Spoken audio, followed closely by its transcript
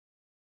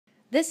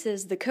This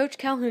is the Coach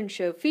Calhoun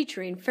Show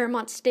featuring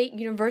Fairmont State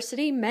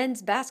University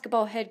men's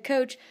basketball head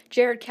coach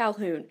Jared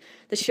Calhoun.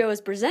 The show is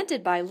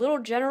presented by Little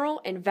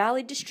General and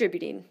Valley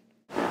Distributing.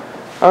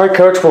 All right,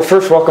 Coach. Well,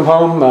 first, welcome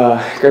home.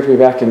 Great to be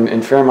back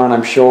in Fairmont,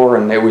 I'm sure.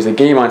 And it was a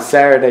game on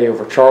Saturday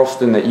over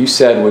Charleston that you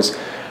said was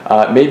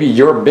maybe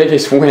your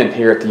biggest win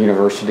here at the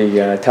university.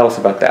 Tell us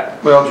about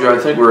that. Well, Joe, I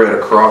think we're at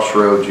a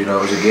crossroads. You know,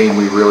 it was a game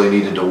we really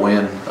needed to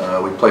win.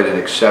 We played an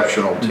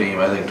exceptional team.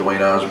 I think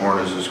Dwayne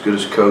Osborne is as good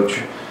as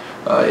coach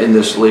in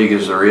this league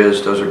as there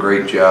is, does a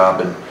great job,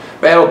 and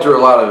battled through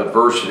a lot of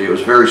adversity. It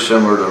was very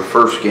similar to the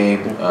first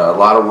game, a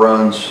lot of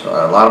runs,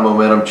 a lot of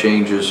momentum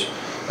changes,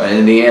 and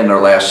in the end,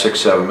 our last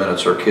 6-7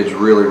 minutes, our kids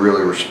really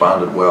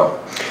responded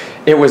well.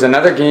 It was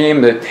another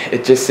game that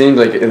it just seemed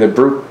like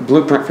the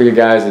blueprint for you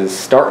guys is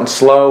starting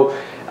slow.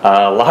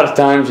 A lot of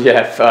times you're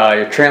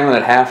trailing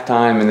at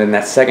halftime, and then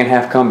that second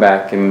half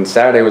comeback, and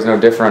Saturday was no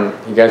different.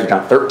 You guys were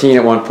down 13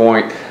 at one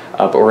point.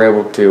 But we're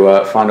able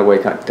to find a way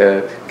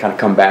to kind of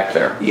come back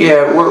there.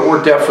 Yeah,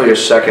 we're definitely a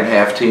second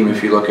half team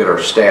if you look at our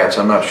stats.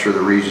 I'm not sure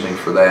the reasoning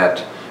for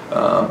that.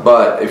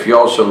 But if you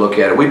also look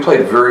at it, we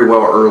played very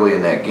well early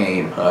in that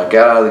game. Got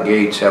out of the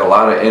gates, had a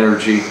lot of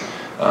energy,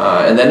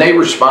 and then they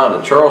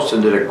responded. Charleston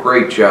did a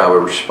great job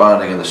of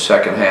responding in the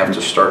second half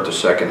to start the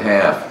second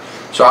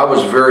half. So I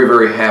was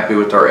very happy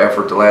with our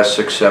effort the last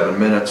 6-7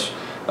 minutes.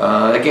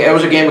 Again, it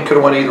was a game that could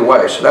have went either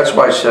way. So that's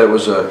why I said it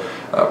was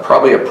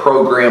probably a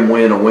program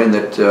win, a win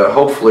that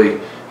hopefully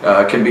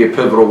can be a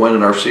pivotal win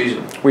in our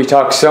season. We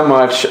talk so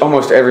much,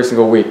 almost every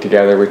single week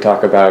together. We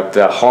talk about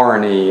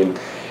Harney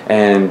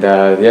and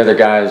the other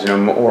guys, you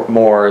know,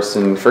 Morris,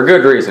 and for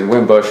good reason,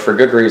 Wimbush, for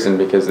good reason,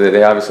 because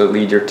they obviously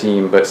lead your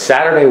team. But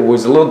Saturday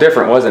was a little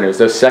different, wasn't it? It was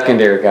those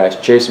secondary guys.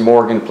 Chase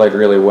Morgan played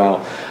really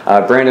well.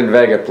 Brandon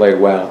Vega played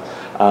well.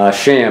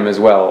 Sham as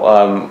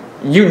well.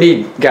 You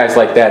need guys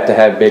like that to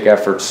have big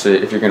efforts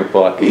if you're going to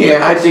pull out.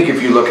 Yeah, I think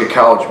if you look at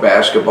college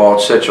basketball,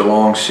 it's such a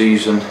long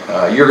season.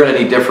 You're going to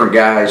need different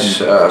guys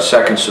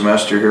second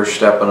semester here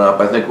stepping up.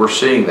 I think we're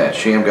seeing that.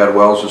 Sham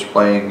Godwells is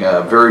playing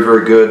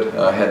very good,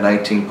 had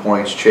 19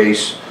 points.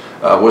 Chase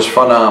was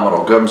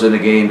phenomenal. Comes in the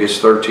game, gets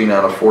 13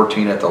 out of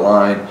 14 at the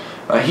line.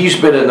 He's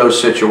been in those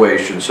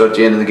situations, so at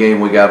the end of the game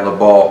we got him the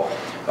ball.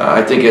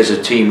 I think as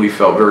a team we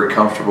felt very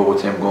comfortable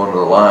with him going to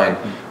the line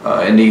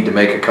and need to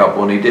make a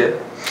couple, and he did.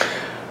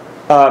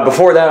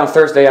 Before that, on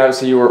Thursday,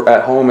 obviously you were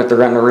at home at the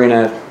Renton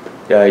Arena.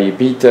 You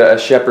beat a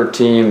Shepherd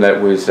team that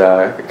was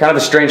kind of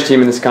a strange team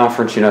in this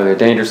conference. You know, they're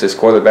dangerous. They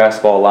score the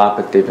basketball a lot,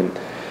 but they've been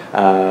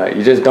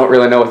you just don't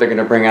really know what they're going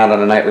to bring out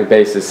on a nightly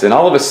basis. And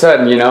all of a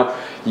sudden, you know,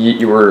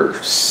 it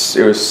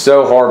was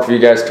so hard for you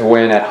guys to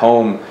win at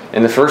home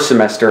in the first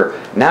semester.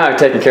 Now you're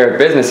taking care of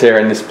business here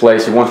in this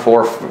place. You won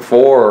four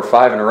or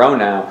five in a row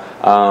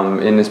now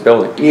in this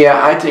building.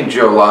 Yeah, I think,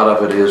 Joe, a lot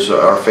of it is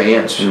our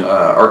fans.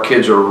 Our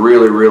kids are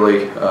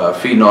really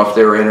feeding off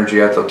their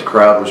energy. I thought the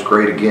crowd was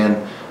great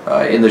again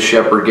in the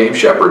Shepherd game.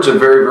 Shepherd's a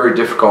very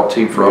difficult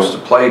team for us to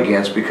play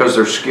against because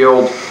they're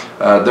skilled.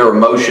 They're a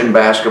motion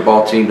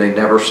basketball team. They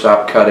never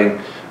stop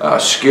cutting.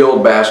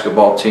 Skilled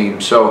basketball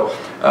team. So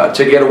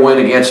to get a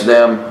win against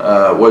them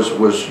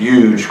was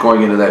huge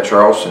going into that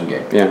Charleston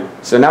game. Yeah.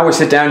 So now we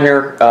sit down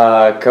here,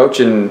 Coach,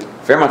 and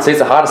Fairmont State's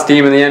the hottest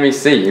team in the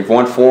MEC. You've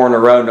won 4 in a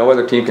row. No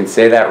other team can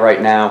say that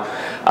right now.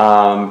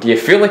 Do you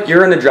feel like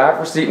you're in the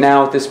driver's seat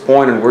now at this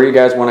point, and where you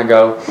guys want to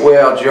go?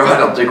 Well, Joe, I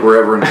don't think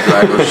we're ever in the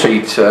driver's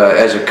seat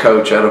as a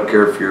coach. I don't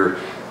care if you're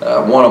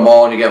won them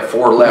all and you got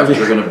 4 left.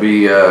 You're going to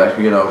be,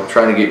 you know,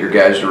 trying to get your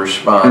guys to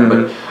respond.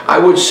 But I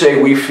would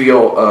say we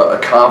feel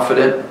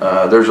confident.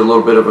 There's a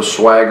little bit of a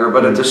swagger,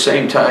 but at the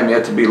same time, you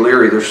have to be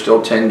leery. There's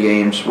still 10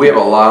 games. We have a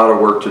lot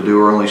of work to do.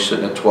 We're only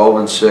sitting at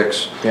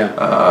 12-6.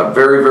 Yeah.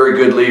 Very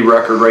good lead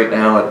record right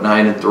now at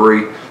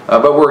 9-3.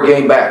 But we're a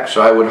game back,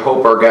 so I would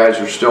hope our guys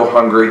are still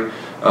hungry.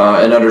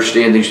 And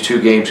understand these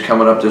 2 games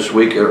coming up this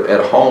week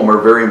at home are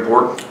very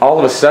important. All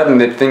of a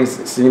sudden, it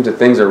seems that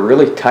things are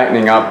really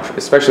tightening up,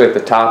 especially at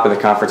the top of the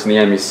conference in the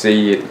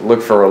MEC. It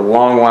looked for a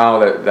long while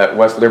that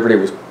West Liberty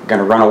was going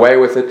to run away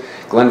with it.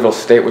 Glenville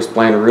State was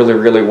playing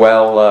really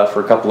well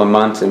for a couple of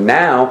months, and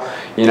now,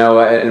 you know,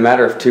 in a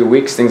matter of 2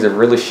 weeks, things have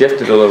really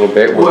shifted a little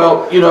bit.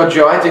 Well, you know,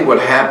 Joe, I think what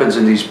happens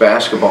in these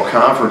basketball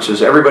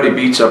conferences, everybody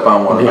beats up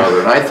on one another,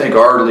 and I think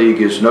our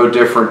league is no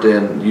different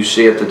than you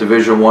see at the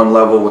Division I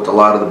level with a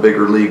lot of the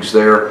bigger leagues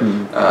there.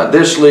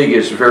 This league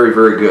is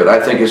very good. I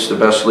think it's the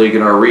best league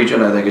in our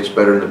region. I think it's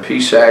better than the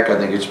PSAC. I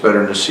think it's better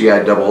than the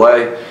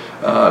CIAA.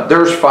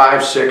 There's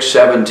 5, 6,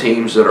 7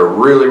 teams that are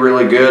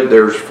really good.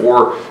 There's 2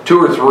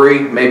 or 3,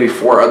 maybe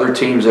 4 other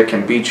teams that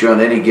can beat you on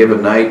any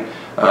given night.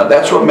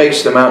 That's what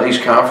makes the Mountain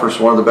East Conference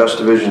one of the best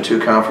Division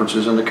II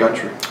conferences in the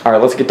country. All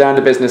right, let's get down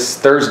to business.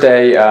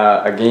 Thursday,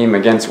 a game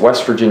against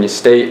West Virginia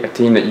State, a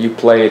team that you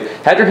played.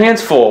 Had your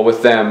hands full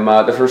with them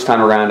the first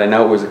time around. I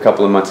know it was a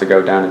couple of months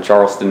ago down in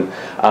Charleston.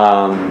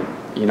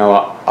 You know,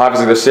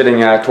 obviously they're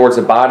sitting towards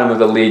the bottom of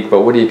the league,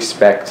 but what do you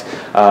expect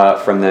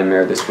from them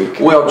there this week?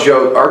 Well,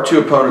 Joe, our 2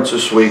 opponents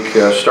this week,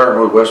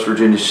 starting with West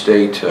Virginia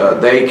State,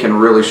 they can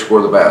really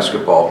score the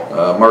basketball.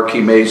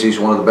 Marquis Mazey's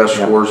one of the best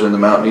scorers in the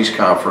Mountain East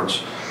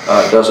Conference.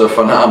 does a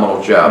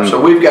phenomenal job.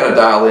 So we've got to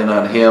dial in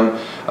on him.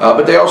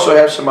 But they also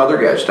have some other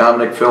guys.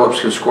 Dominic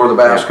Phillips can score the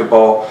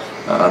basketball.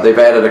 They've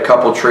added a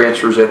couple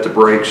transfers at the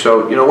break.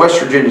 So, West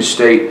Virginia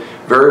State,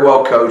 very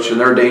well coached, and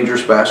they're a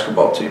dangerous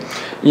basketball team.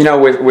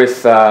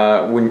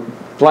 When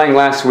playing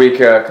last week,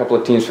 a couple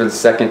of teams for the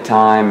second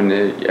time,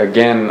 and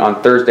again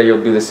on Thursday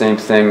you'll do the same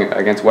thing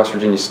against West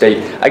Virginia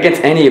State,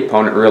 against any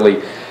opponent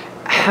really.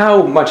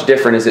 How much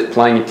different is it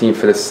playing a team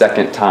for the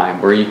second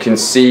time where you can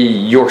see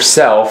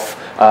yourself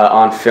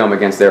on film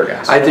against their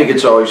guys? I think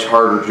it's always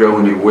harder, Joe,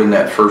 when you win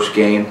that first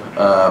game.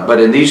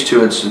 But in these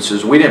two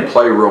instances, we didn't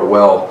play real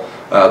well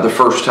the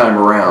first time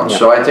around. Yeah.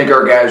 So I think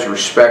our guys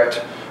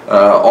respect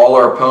all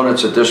our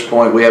opponents at this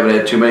point. We haven't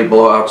had too many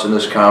blowouts in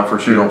this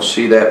conference. You don't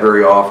see that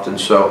very often.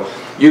 So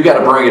you got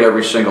to bring it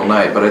every single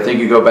night. But I think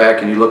you go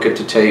back and you look at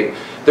the tape,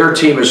 their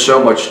team is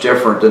so much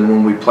different than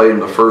when we played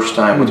them the first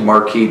time with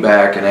Marquis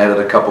back and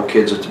added a couple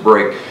kids at the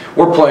break.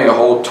 We're playing a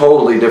whole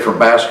totally different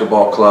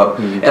basketball club,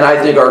 and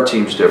I think our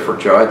team's different,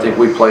 Joe. I think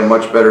we play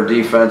much better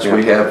defense.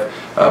 We have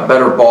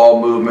better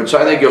ball movement. So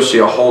I think you'll see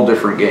a whole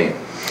different game.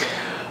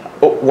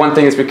 One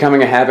thing that's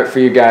becoming a habit for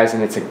you guys,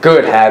 and it's a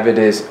good habit,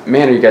 is,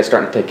 man, are you guys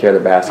starting to take care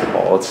of the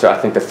basketball. It's, I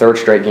think, the third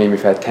straight game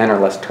you've had 10 or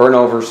less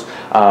turnovers,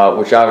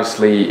 which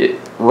obviously,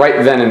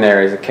 right then and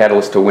there, is a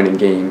catalyst to winning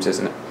games,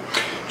 isn't it?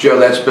 Joe,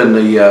 that's been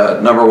the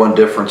number one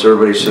difference.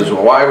 Everybody says,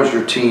 well, why was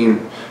your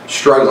team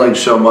struggling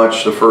so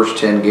much the first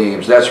 10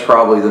 games? That's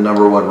probably the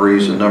number one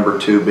reason. Number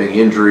two being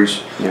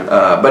injuries.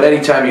 But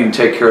anytime you can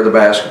take care of the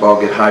basketball,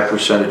 get high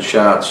percentage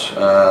shots,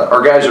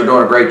 our guys are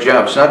doing a great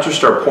job. It's not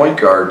just our point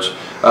guards,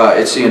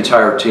 it's the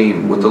entire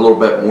team. With a little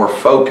bit more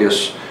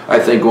focus, I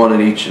think going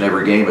in each and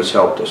every game has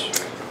helped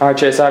us. All right,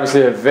 Chase,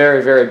 obviously a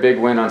very, very big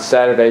win on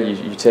Saturday.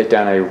 You take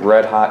down a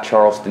red-hot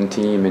Charleston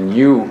team, and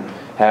you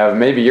have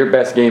maybe your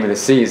best game of the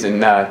season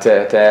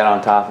to add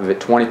on top of it.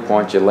 20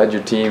 points, you led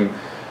your team.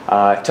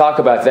 Talk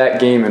about that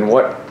game and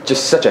what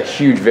just such a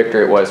huge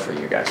victory it was for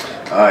you guys.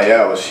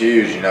 Yeah, it was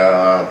huge.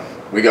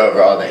 We go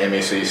over all the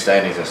MEC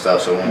standings and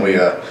stuff, so when we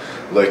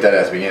looked at it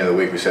at the beginning of the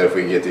week, we said if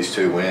we get these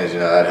 2 wins,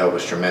 that'd help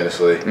us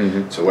tremendously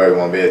to where we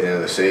want to be at the end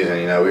of the season.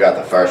 We got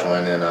the first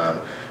one,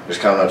 and just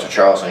coming up to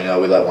Charleston,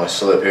 we let one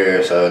slip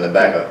here, so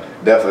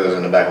definitely was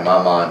in the back of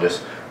my mind,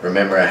 just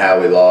remembering how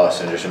we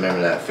lost and just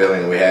remembering that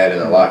feeling we had in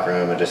the locker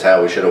room and just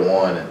how we should have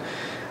won.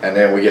 And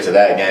then we get to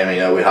that game,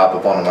 we hop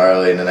up on them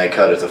early, and then they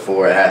cut it to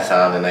 4 at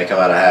halftime, and they come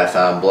out of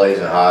halftime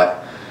blazing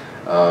hot.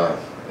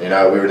 We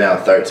were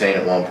down 13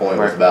 at one point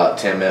with about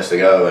 10 minutes to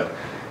go, and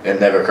it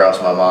never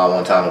crossed my mind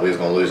one time that we was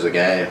going to lose the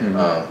game.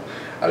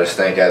 I just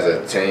think as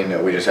a team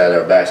that we just had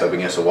our backs up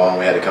against the wall and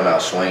we had to come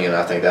out swinging.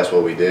 I think that's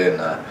what we did,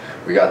 and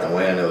we got the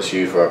win. It was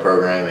huge for our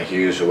program and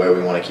huge for where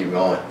we want to keep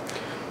going.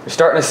 We're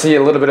starting to see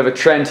a little bit of a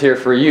trend here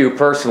for you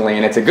personally,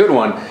 and it's a good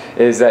one,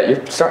 is that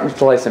you're starting to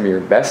play some of your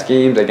best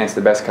games against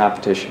the best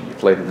competition. You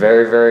played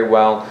very, very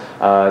well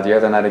the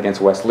other night against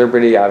West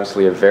Liberty,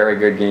 obviously a very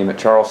good game at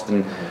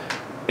Charleston.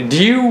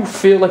 Do you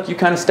feel like you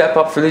kind of step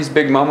up for these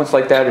big moments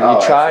like that, or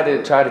do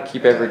you try to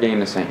keep every game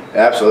the same?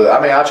 Absolutely.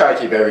 I try to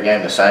keep every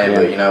game the same,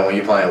 but when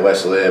you're playing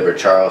West Lib or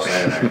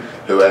Charleston or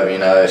whoever,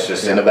 it's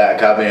just in the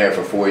back. I've been here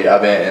for 4 years.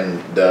 I've been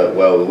in the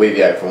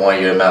Weeviac for 1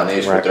 year, Mountain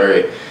East for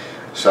 3.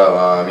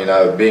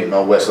 So, beating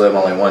West Lib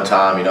only one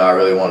time, I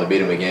really want to beat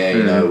them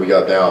again. We go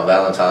up there on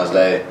Valentine's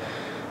Day,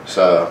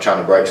 so I'm trying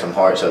to break some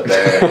hearts up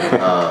there.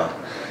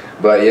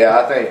 But, yeah,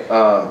 I think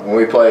when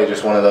we play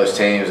just one of those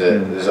teams that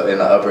is in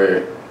the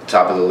upper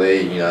top of the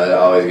league, it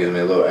always gives me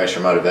a little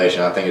extra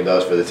motivation. I think it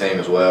does for the team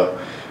as well.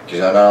 Because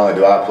not only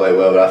do I play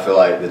well, but I feel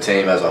like the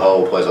team as a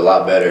whole plays a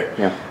lot better.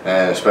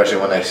 And especially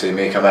when they see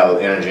me come out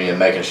with energy and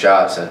making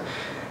shots and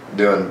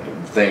doing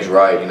things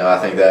right, I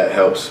think that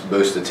helps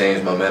boost the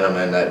team's momentum,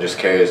 and that just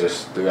carries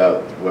us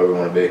throughout where we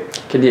want to be.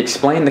 Can you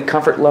explain the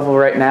comfort level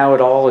right now at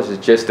all? Is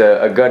it just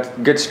a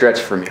good stretch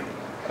from you?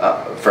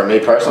 For me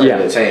personally,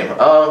 the team.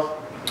 I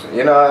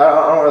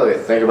don't really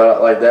think about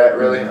it like that,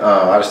 really.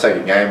 I just take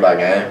it game by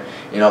game.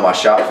 My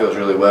shot feels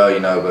really well,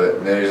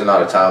 but there's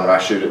not a time when I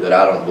shoot it that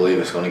I don't believe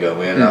it's going to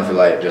go in. I feel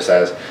like just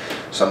as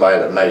somebody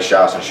that makes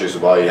shots and shoots the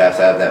ball, you have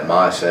to have that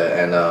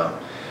mindset. And,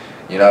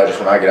 just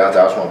when I get out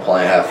there, I just want to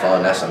play and have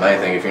fun. That's the main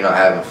thing. If you're not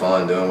having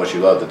fun doing what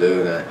you love to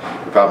do, then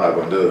you're probably not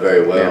going to do it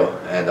very well.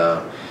 And,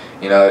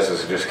 this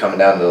is just coming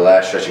down to the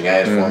last stretch of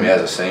games for me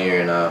as a senior.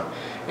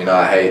 And,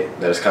 I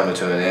hate that it's coming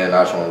to an end.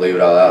 I just want to leave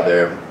it all out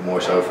there,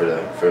 more so for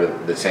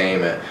the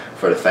team and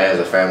for the fans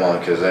of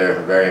Fairmont, because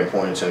they're very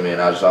important to me,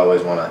 and I just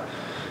always want to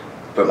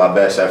put my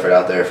best effort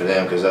out there for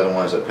them, because they're the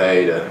ones that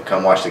pay to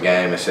come watch the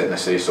game and sit in the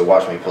seats to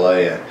watch me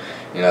play. And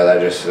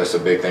that's a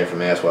big thing for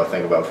me. That's what I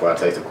think about before I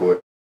take the court.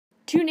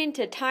 Tune in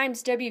to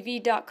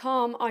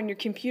timeswv.com on your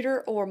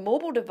computer or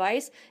mobile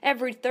device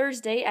every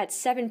Thursday at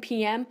 7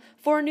 p.m.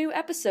 for a new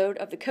episode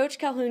of the Coach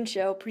Calhoun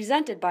Show,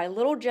 presented by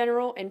Little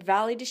General and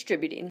Valley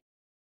Distributing.